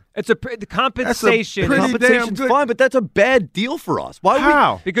rusher, the compensation. Compensation's fine, but that's a bad deal for us. Why?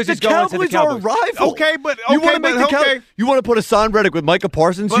 How? Because the he's going to the Cowboys are a Cowboys. rival. Okay, but you want to make you want to put Haason Reddick with Micah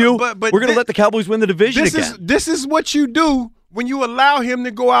Parsons? We're going to let the Cowboys win the division again. This is what you do when you allow him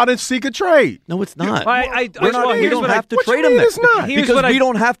to go out and seek a trade. No, it's not. We don't have to trade him. It's not. Because we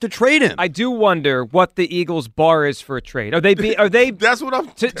don't have to trade him. I do wonder what the Eagles' bar is for a trade. Are they? That's what I'm.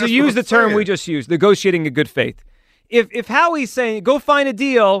 To use the term we just used, negotiating in good faith. If Howie's saying go find a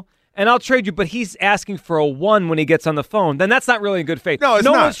deal and I'll trade you, but he's asking for a 1 when he gets on the phone, then that's not really in good faith. No, it's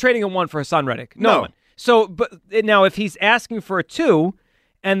not. No one's trading a 1 for Haason Reddick. No one. So, but now if he's asking for a 2,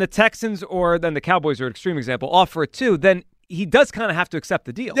 and the Texans or then the Cowboys are an extreme example offer a 2, then he does kind of have to accept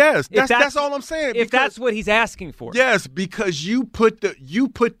the deal. Yes, that's all I'm saying. If that's what he's asking for. Yes, because you put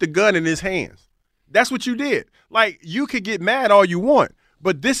the gun in his hands. That's what you did. Like, you could get mad all you want,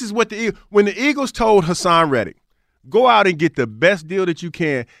 but this is what when the Eagles told Haason Reddick, go out and get the best deal that you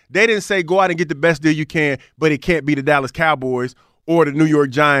can. They didn't say go out and get the best deal you can, but it can't be the Dallas Cowboys or the New York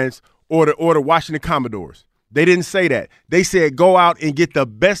Giants or the Washington Commodores. They didn't say that. They said go out and get the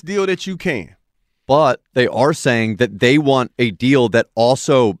best deal that you can. But they are saying that they want a deal that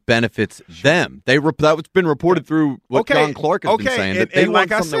also benefits them. That's been reported through what John Clark has been saying, that they want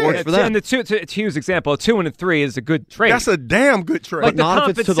something that works for them. And to Hugh's example, a 2 and a 3 is a good trade. That's a damn good trade. But not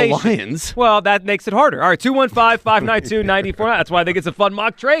if it's to the Lions. Well, that makes it harder. All right, 215-592-94. That's why I think it's a fun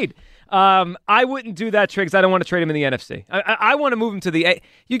mock trade. I wouldn't do that trade because I don't want to trade him in the NFC. I want to move him to the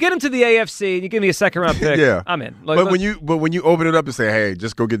you get him to the AFC and you give me a second round pick. Yeah, I'm in. But when you open it up and say, hey,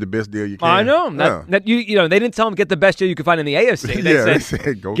 just go get the best deal you can. I know that they didn't tell him get the best deal you can find in the AFC. They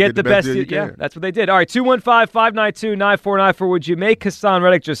said go get the best deal you can. Yeah, that's what they did. All right, 215-592-9494. Would you make Haason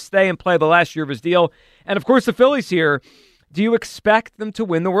Reddick just stay and play the last year of his deal? And of course, the Phillies here. Do you expect them to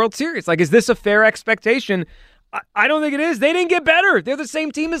win the World Series? Like, is this a fair expectation? I don't think it is. They didn't get better. They're the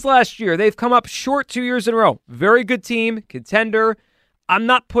same team as last year. They've come up short 2 years in a row. Very good team, contender. I'm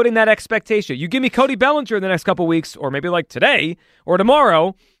not putting that expectation. You give me Cody Bellinger in the next couple weeks, or maybe like today or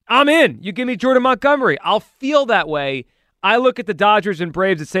tomorrow, I'm in. You give me Jordan Montgomery, I'll feel that way. I look at the Dodgers and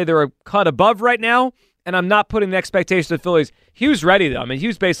Braves that say they're a cut above right now, and I'm not putting the expectation of the Phillies. Hugh's ready, though. I mean,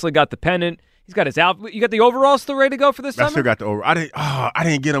 Hugh's basically got the pennant. He's got his outfit. You got the overalls still ready to go for this summer? I still got the over. I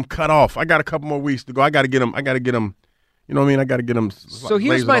didn't get them cut off. I got a couple more weeks to go. I got to get them. You know what I mean? I got to get them. So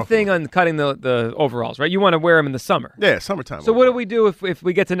here's my thing on cutting the overalls, right? You want to wear them in the summer. Yeah, summertime. So what do we do if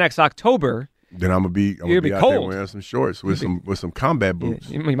we get to next October? Then I'm gonna be be out cold. there wearing some shorts with some combat boots.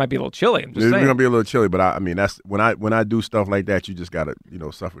 You might be a little chilly. I'm just It's saying. gonna be a little chilly, but I mean that's when I do stuff like that, you just gotta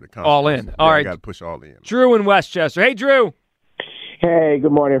suffer the consequences. All in. All right, you gotta push all in. Drew in Westchester. Hey, Drew. Hey,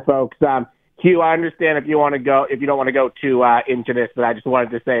 good morning, folks. Hugh, I understand if you don't want to go too into this, but I just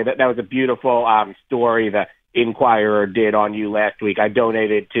wanted to say that was a beautiful story the Inquirer did on you last week. I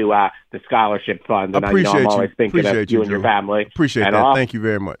donated to the scholarship fund, and Appreciate I'm always thinking Appreciate of you and Drew. your family. Appreciate that. Thank you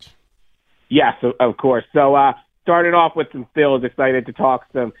very much. Yes, of course. So started off with some Phils, excited to talk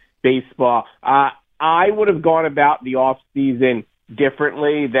some baseball. I would have gone about the off season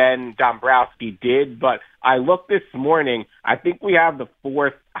differently than Dombrowski did, but I looked this morning. I think we have the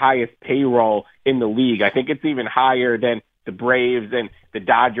fourth highest payroll in the league. I think it's even higher than the Braves and the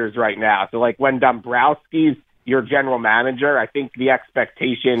Dodgers right now. So like when Dombrowski's your general manager, I think the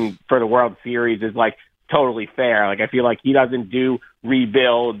expectation for the World Series is like totally fair. Like I feel like he doesn't do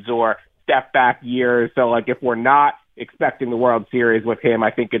rebuilds or step back years. So like if we're not expecting the World Series with him, I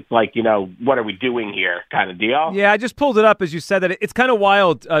think it's like, what are we doing here kind of deal. Yeah, I just pulled it up as you said that. It's kind of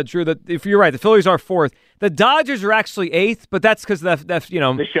wild, Drew, that if you're right, the Phillies are fourth. The Dodgers are actually eighth, but that's because the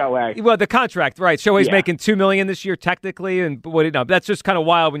Shohei. Well, the contract, right. Shohei's Yeah. making $2 million this year technically, and that's just kind of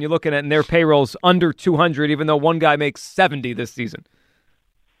wild when you look at it, and their payroll's under 200, even though one guy makes 70 this season.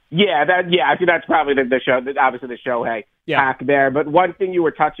 Yeah, I think that's probably obviously the Shohei hack there. But one thing you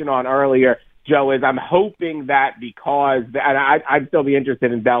were touching on earlier, Joe, is I'm hoping that because, and I'd still be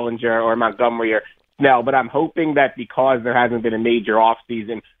interested in Bellinger or Montgomery or Snell, but I'm hoping that because there hasn't been a major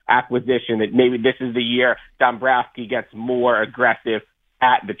offseason acquisition, that maybe this is the year Dombrowski gets more aggressive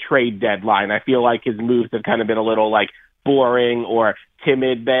at the trade deadline. I feel like his moves have kind of been a little like boring or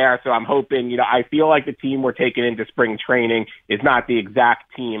timid there. So I'm hoping, I feel like the team we're taking into spring training is not the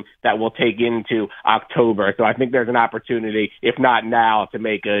exact team that we'll take into October. So I think there's an opportunity, if not now, to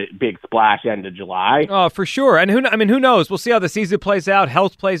make a big splash end of July. Oh, for sure. And who knows? We'll see how the season plays out,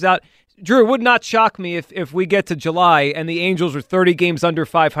 health plays out. Drew, it would not shock me if we get to July and the Angels are 30 games under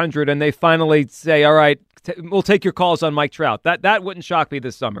 500 and they finally say, all right, we'll take your calls on Mike Trout. That wouldn't shock me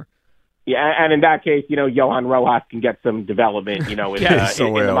this summer. Yeah, and in that case, Johan Rojas can get some development, in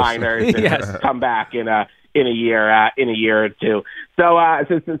the minors and come back in a year or two.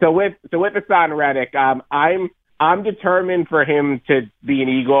 So with Haason Reddick, I'm determined for him to be an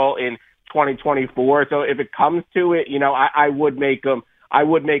Eagle in 2024. So if it comes to it, I would make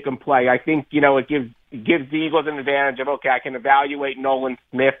him play. I think it gives the Eagles an advantage of, okay, I can evaluate Nolan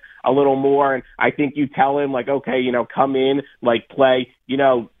Smith a little more, and I think you tell him like, okay, come in, like play,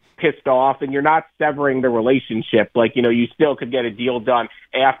 pissed off, and you're not severing the relationship. Like, you still could get a deal done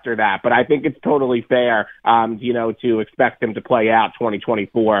after that. But I think it's totally fair, to expect him to play out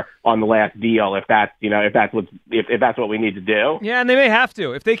 2024 on the last deal if that's what we need to do. Yeah, and they may have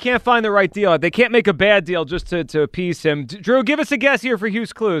to. If they can't find the right deal, they can't make a bad deal just to appease him. Drew, give us a guess here for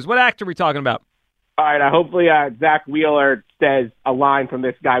Hughes Clues. What actor are we talking about? All right, hopefully Zach Wheeler says a line from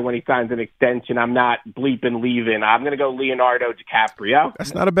this guy when he signs an extension. I'm not bleeping leaving. I'm going to go Leonardo DiCaprio.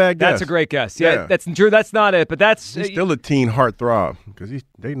 That's not a bad guess. That's a great guess. Yeah. That's Drew. That's not it, but that's he's still a teen heartthrob because he's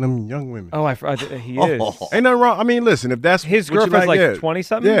dating them young women. Oh, he is. Ain't nothing wrong. I mean, listen, if that's his what girlfriend's you like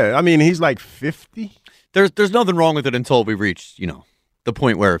 20-something. Yeah, I mean, he's like 50. There's nothing wrong with it until we reach the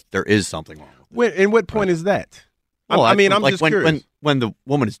point where there is something wrong with it. And what point is that? Well, I'm like just curious. When the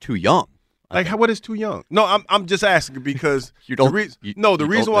woman is too young. Like, what is too young? No, I'm just asking because the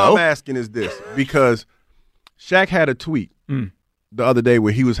reason why know? I'm asking is this, because Shaq had a tweet the other day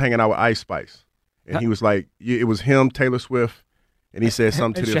where he was hanging out with Ice Spice, and he was like, it was him, Taylor Swift, and he said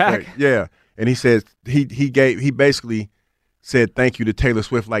something to the effect, yeah, and he said he basically said thank you to Taylor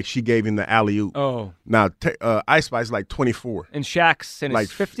Swift like she gave him the alley-oop. Oh, now Ice Spice is like 24, and Shaq's in his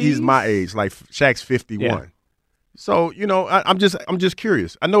 50s. He's my age, like Shaq's 51. Yeah. So, I'm just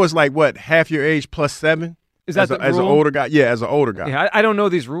curious. I know it's like, what, half your age plus 7? Is that as an older guy? Yeah, as an older guy. Yeah, I don't know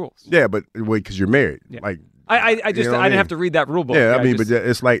these rules. Yeah, but wait, because you're married. Yeah. Like I didn't have to read that rule book. Yeah, but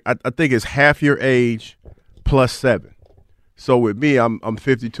it's like I think it's half your age plus 7. So with me, I'm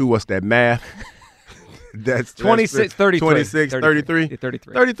 52. What's that math? That's 26, 33. 26, 33.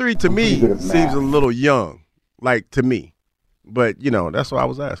 33. 33 to me seems a little young, like to me. But that's what I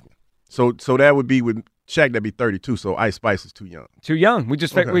was asking. So that would be with Shaq, that'd be 32, so Ice Spice is too young. Too young. We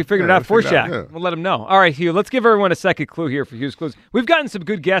figured it out for Shaq. Yeah. We'll let him know. All right, Hugh, let's give everyone a second clue here for Hugh's Clues. We've gotten some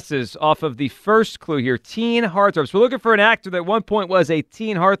good guesses off of the first clue here, teen heartthrobs. We're looking for an actor that at one point was a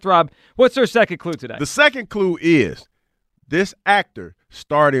teen heartthrob. What's our second clue today? The second clue is this actor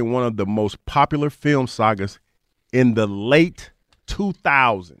starred in one of the most popular film sagas in the late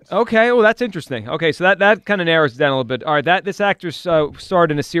 2000s. Okay, well, that's interesting. Okay, so that kind of narrows it down a little bit. All right, this actor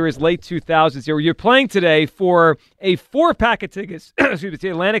starred in a series late 2000s here. You're playing today for a 4-pack of tickets to the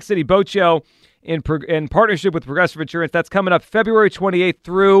Atlantic City Boat Show in partnership with Progressive Insurance. That's coming up February 28th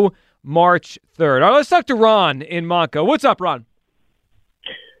through March 3rd. All right, let's talk to Ron in Monco. What's up, Ron?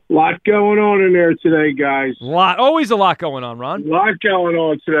 Lot going on in there today, guys. Always a lot going on, Ron. A lot going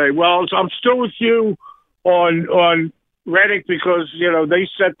on today. Well, I'm still with you on Reddick because, they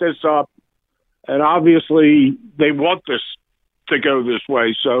set this up, and obviously they want this to go this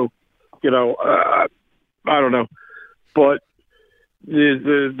way. So, I don't know. But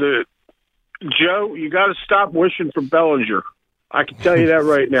the Joe, you got to stop wishing for Bellinger. I can tell you that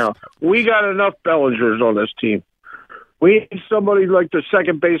right now. We got enough Bellingers on this team. We need somebody like the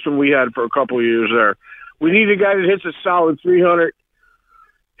second baseman we had for a couple of years there. We need a guy that hits a solid 300,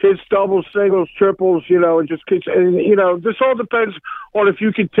 hits doubles, singles, triples, and just keeps. And this all depends on if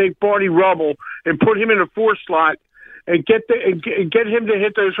you can take Barney Rubble and put him in a 4 slot and get him to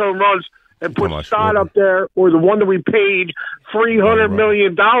hit those home runs and put Stott up there, or the one that we paid $300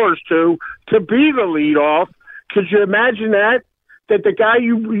 million to be the leadoff. Could you imagine that? That the guy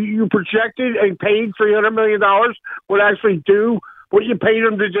you projected and paid $300 million would actually do what you paid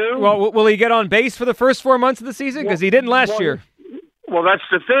him to do? Well, will he get on base for the first 4 months of the season? Because he didn't last year. Well, that's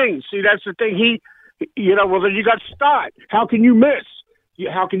the thing. See, that's the thing. Then you got Stott. How can you miss?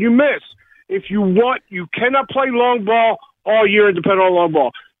 If you want, you cannot play long ball all year and depend on long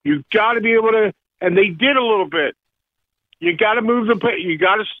ball. You got to be able to, and they did a little bit. You got to move you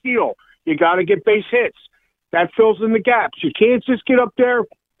got to steal. You got to get base hits. That fills in the gaps. You can't just get up there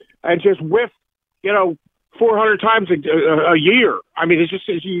and just whiff, 400 times a year. I mean,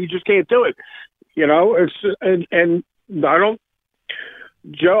 you just can't do it. And I don't,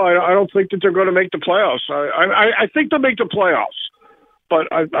 Joe, I don't think that they're going to make the playoffs. I think they'll make the playoffs, but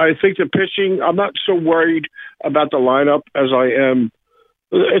I think the pitching, I'm not so worried about the lineup as I am.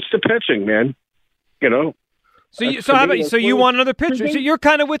 It's the pitching, man. So you want another pitcher? So you're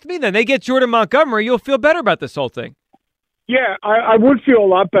kind of with me then. They get Jordan Montgomery, you'll feel better about this whole thing. Yeah, I would feel a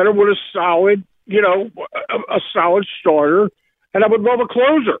lot better with a solid, a solid starter, and I would love a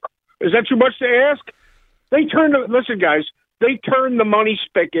closer. Is that too much to ask? Listen, guys, they turned the money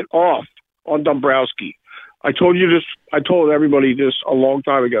spigot off on Dombrowski. I told you this. I told everybody this a long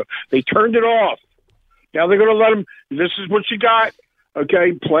time ago. They turned it off. Now they're going to let him. This is what you got.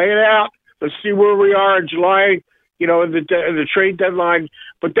 Okay, play it out. Let's see where we are in July, in the trade deadline.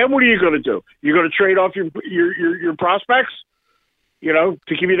 But then what are you going to do? You're going to trade off your prospects, to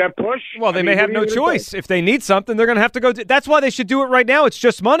give you that push? Well, they may have no choice. If they need something, they're going to have to go. That's why they should do it right now. It's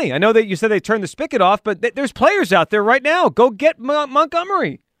just money. I know that you said they turned the spigot off, but there's players out there right now. Go get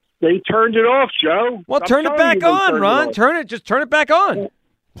Montgomery. They turned it off, Joe. Well, turn it back on, Ron. Just turn it back on.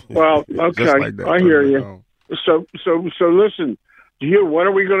 Well, okay, I hear you. So listen. When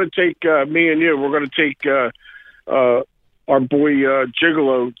are we going to take me and you? We're going to take our boy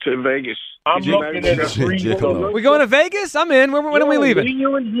Gigolo to Vegas. I'm looking at a We going to Vegas? I'm in. When are we leaving?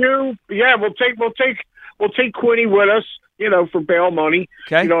 You and you. Yeah, we'll take Quinny with us. For bail money.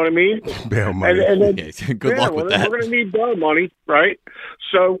 Okay. You know what I mean? Bail money. And then, good luck with that. We're going to need bail money, right?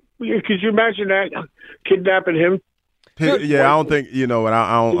 So, could you imagine that kidnapping him? Yeah, I don't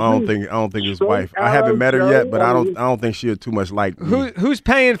think I don't think his wife. I haven't met her yet, but I don't think she'll too much like me. Who's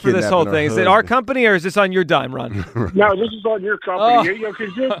paying for this whole thing? Is it our company or is this on your dime, Ron? No, this is on your company.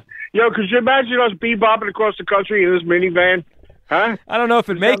 Could you imagine us bebopping across the country in this minivan? Huh? I don't know if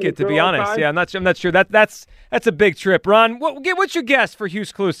it'd make it, to be honest. Yeah, I'm not sure. That's a big trip, Ron. What's your guess for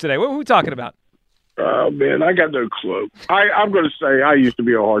Hugh's Clues today? What are we talking about? Oh, man, I got no clue. I'm going to say I used to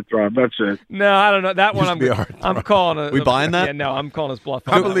be a heartthrob. That's it. No, I don't know. That one I'm calling. We buying that? Yeah, no, I'm calling his bluff.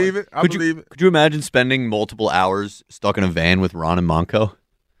 I believe it. I believe it. Could you imagine spending multiple hours stuck in a van with Ron and Monco?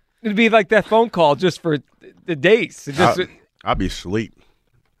 It'd be like that phone call just for the days. I'll be asleep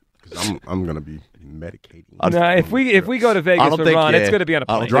because I'm going to be medicating. No, if we go to Vegas with Ron, it's going to be on a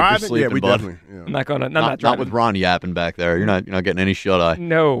plane. Driving? Yeah, we definitely. Yeah. I'm not going to. Not with Ron yapping back there. You're not getting any shut eye.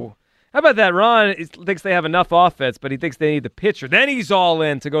 No. How about that? Ron thinks they have enough offense, but he thinks they need the pitcher. Then he's all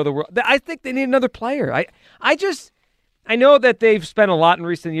in to go to the world. I think they need another player. I know that they've spent a lot in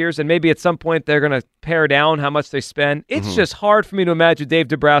recent years, and maybe at some point they're going to pare down how much they spend. It's just hard for me to imagine Dave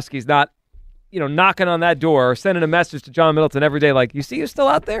Dombrowski's not knocking on that door or sending a message to John Middleton every day like, you see you're still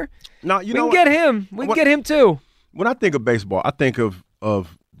out there? No, we can get him. We can get him too. When I think of baseball, I think of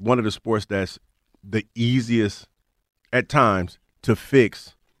one of the sports that's the easiest at times to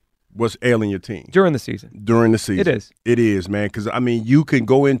fix what's ailing your team. During the season. It is. It is, man, because, you can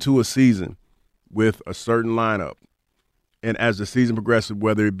go into a season with a certain lineup, and as the season progresses,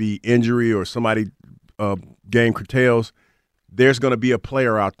 whether it be injury or somebody game curtails, there's going to be a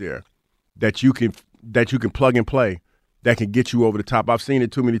player out there that you can plug and play that can get you over the top. I've seen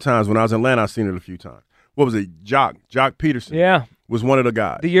it too many times. When I was in Atlanta, I've seen it a few times. What was it? Jock Peterson. Yeah. Was one of the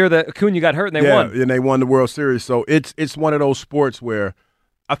guys. The year that Acuna got hurt and they won. And they won the World Series. So it's one of those sports where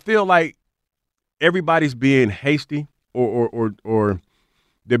I feel like everybody's being hasty or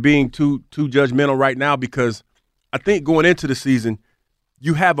they're being too judgmental right now, because I think going into the season,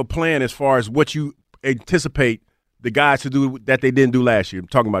 you have a plan as far as what you anticipate the guys to do that they didn't do last year. I'm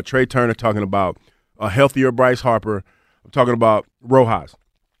talking about Trey Turner, talking about a healthier Bryce Harper. I'm talking about Rojas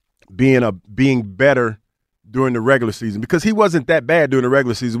being better during the regular season, because he wasn't that bad during the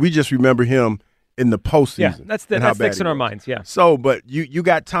regular season. We just remember him in the postseason. Yeah, that sticks in our minds, yeah. So, but you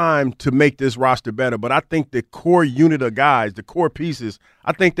got time to make this roster better, but I think the core unit of guys, the core pieces,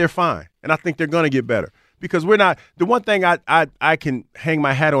 I think they're fine, and I think they're going to get better, because we're not – the one thing I can hang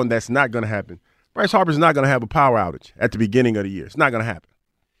my hat on that's not going to happen, Bryce Harper's not going to have a power outage at the beginning of the year. It's not going to happen.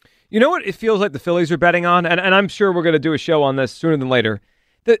 You know what it feels like the Phillies are betting on, and I'm sure we're going to do a show on this sooner than later.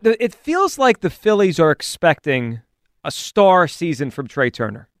 It feels like the Phillies are expecting a star season from Trey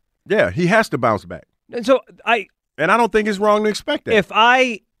Turner. Yeah, he has to bounce back. And so I don't think it's wrong to expect that. If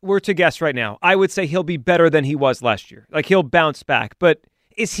I were to guess right now, I would say he'll be better than he was last year. Like, he'll bounce back. But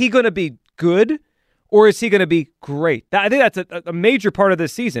is he going to be good, or is he going to be great? I think that's a major part of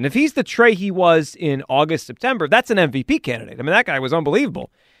this season. If he's the Trey he was in August, September, that's an MVP candidate. I mean, that guy was unbelievable.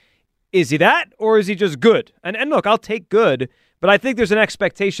 Is he that, or is he just good? And look, I'll take good, but I think there's an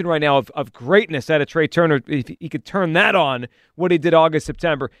expectation right now of greatness out of Trey Turner. If he could turn that on, what he did August,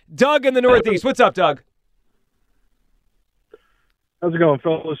 September. Doug in the Northeast. What's up, Doug? How's it going,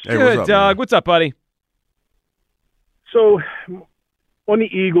 fellas? Hey, good, what's up, Doug. man? What's up, buddy? So, on the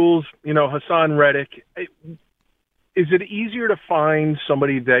Eagles, Haason Reddick, is it easier to find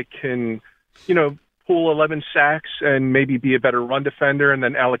somebody that can, pull 11 sacks and maybe be a better run defender, and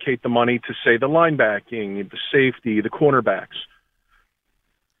then allocate the money to, say, the linebacking, the safety, the cornerbacks?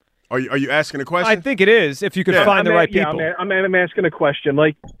 Are you asking a question? I think it is, if you could find the right people. Yeah, I'm asking a question.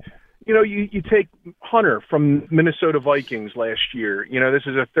 Like, you take Hunter from Minnesota Vikings last year. This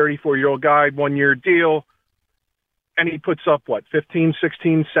is a 34-year-old guy, 1-year deal, and he puts up, 15,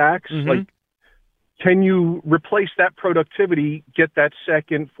 16 sacks? Mm-hmm. Like, can you replace that productivity, get that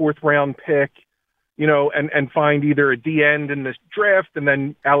second, fourth-round pick, and find either a D-end in this draft and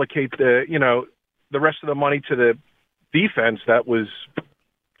then allocate the rest of the money to the defense that was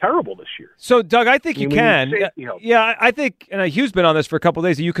terrible this year? So, Doug, I think you can. Yeah, I think, and Hugh's been on this for a couple of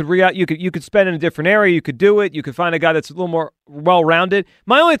days. You could spend in a different area. You could do it. You could find a guy that's a little more well-rounded.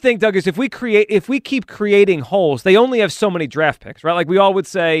 My only thing, Doug, is if we keep creating holes, they only have so many draft picks, right? Like, we all would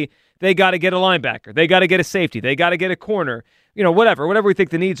say they got to get a linebacker, they got to get a safety, they got to get a corner. Whatever we think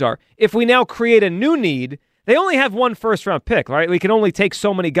the needs are. If we now create a new need, they only have one first-round pick, right? We can only take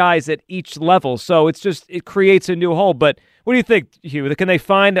so many guys at each level, so it creates a new hole. But what do you think, Hugh? Can they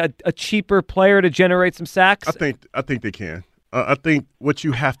find a cheaper player to generate some sacks? I think they can. I think what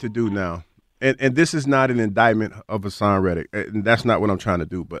you have to do now, and this is not an indictment of Haason Reddick, and that's not what I'm trying to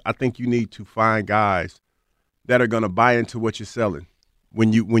do, but I think you need to find guys that are going to buy into what you're selling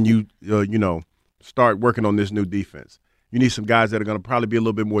when you start working on this new defense. You need some guys that are going to probably be a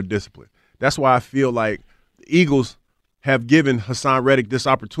little bit more disciplined. That's why I feel like the Eagles have given Haason Reddick this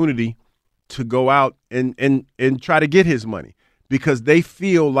opportunity to go out and try to get his money, because they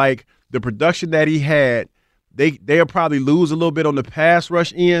feel like the production that he had, they'll probably lose a little bit on the pass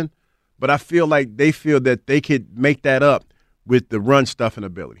rush end, but I feel like they feel that they could make that up with the run stuffing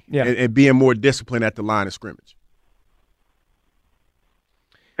ability and being more disciplined at the line of scrimmage.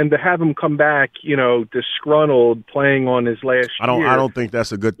 And to have him come back, disgruntled, playing on his last year. I don't think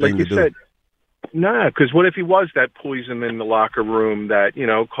that's a good thing to do. Nah, because what if he was that poison in the locker room that,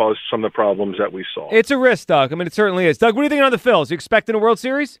 caused some of the problems that we saw? It's a risk, Doug. I mean, it certainly is. Doug, what do you think on the Phils? You expecting a World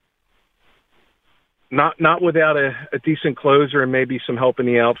Series? Not without a decent closer and maybe some help in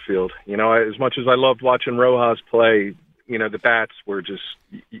the outfield. As much as I loved watching Rojas play, the bats were just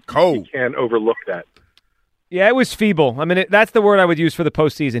cold. You can't overlook that. Yeah, it was feeble. I mean, that's the word I would use for the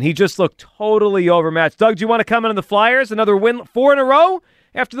postseason. He just looked totally overmatched. Doug, do you want to comment on the Flyers? Another win, 4 in a row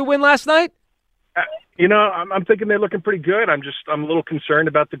after the win last night? I'm thinking they're looking pretty good. I'm a little concerned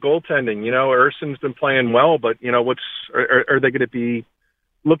about the goaltending. Urson's been playing well, but are they going to be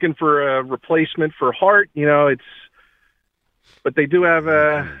looking for a replacement for Hart? But they do have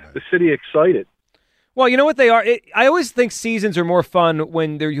the city excited. Well, you know what they are? I always think seasons are more fun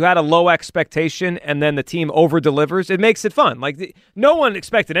when you had a low expectation and then the team over-delivers. It makes it fun. No one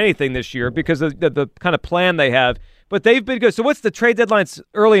expected anything this year because of the kind of plan they have, but they've been good. So what's the trade deadline's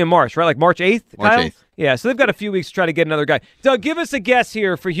early in March, right? Like March 8th, March Kyle? 8th. Yeah, so they've got a few weeks to try to get another guy. Doug, give us a guess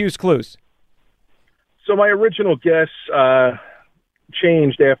here for Hughes Clues. So my original guess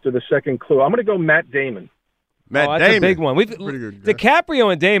changed after the second clue. I'm going to go Matt Damon. That's a big one.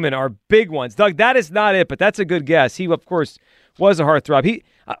 DiCaprio and Damon are big ones. Doug, that is not it, but that's a good guess. He, of course, was a heartthrob.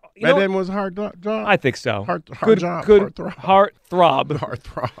 Matt Damon was a heartthrob? I think so. Heart job. Heartthrob.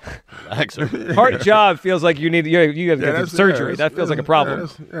 Heart job feels like you got to get surgery. That feels like a problem.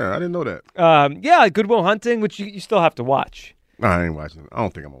 I didn't know that. Good Will Hunting, which you still have to watch. No, I ain't watching it. I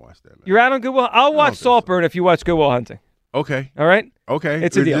don't think I'm going to watch that. You're out on Good Will? I'll watch Saltburn if you watch Good Will Hunting. Okay. All right? Okay.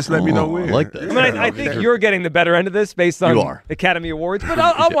 It's a deal. Just let me know when. I like that. I think you're getting the better end of this based on Academy Awards, but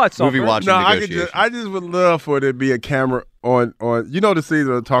I'll watch Saltburn. Movie watching I just would love for there to be a camera on the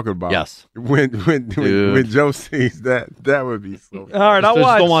season I'm talking about. Yes. When Joe sees that would be so fun. All right, I'll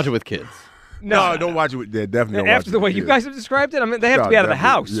watch. Don't watch it with kids. No, don't watch it with definitely don't after watch the way it you guys have described it. I mean, they have to be out of the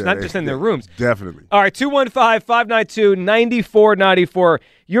house, not just in their rooms. Definitely. All right, 215-592-9494.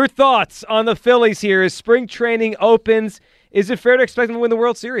 Your thoughts on the Phillies here as spring training opens. Is it fair to expect them to win the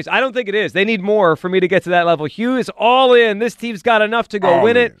World Series? I don't think it is. They need more for me to get to that level. Hugh is all in. This team's got enough to go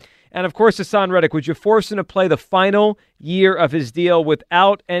win it. And, of course, Haason Reddick, would you force him to play the final year of his deal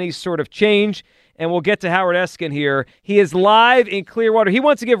without any sort of change? And we'll get to Howard Eskin here. He is live in Clearwater. He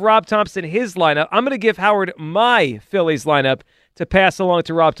wants to give Rob Thompson his lineup. I'm going to give Howard my Phillies lineup to pass along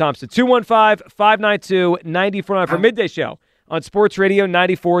to Rob Thompson. 215-592-9499 for Midday Show on Sports Radio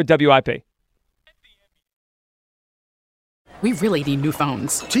 94 WIP. We really need new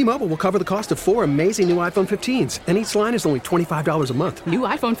phones. T-Mobile will cover the cost of 4 amazing new iPhone 15s, and each line is only $25 a month. New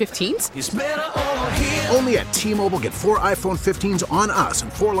iPhone 15s? It's better over here. Only at T-Mobile, get 4 iPhone 15s on us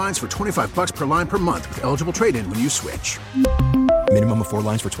and 4 lines for $25 per line per month with eligible trade-in when you switch. Minimum of 4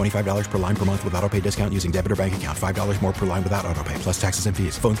 lines for $25 per line per month with autopay discount using debit or bank account. $5 more per line without autopay, plus taxes and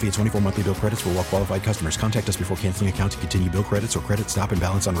fees. Phone fee at 24 monthly bill credits for well-qualified customers. Contact us before canceling account to continue bill credits or credit stop and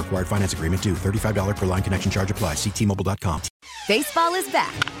balance on required finance agreement due. $35 per line connection charge applies. See T-Mobile.com. Baseball is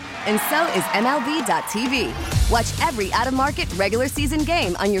back, and so is MLB.tv. Watch every out-of-market regular season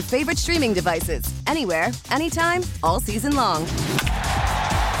game on your favorite streaming devices. Anywhere, anytime, all season long.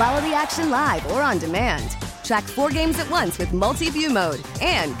 Follow the action live or on demand. Track 4 games at once with multi-view mode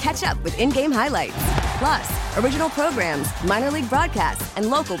and catch up with in-game highlights. Plus, original programs, minor league broadcasts, and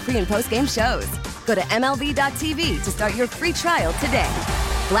local pre- and post-game shows. Go to MLB.tv to start your free trial today.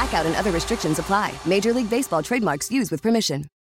 Blackout and other restrictions apply. Major League Baseball trademarks used with permission.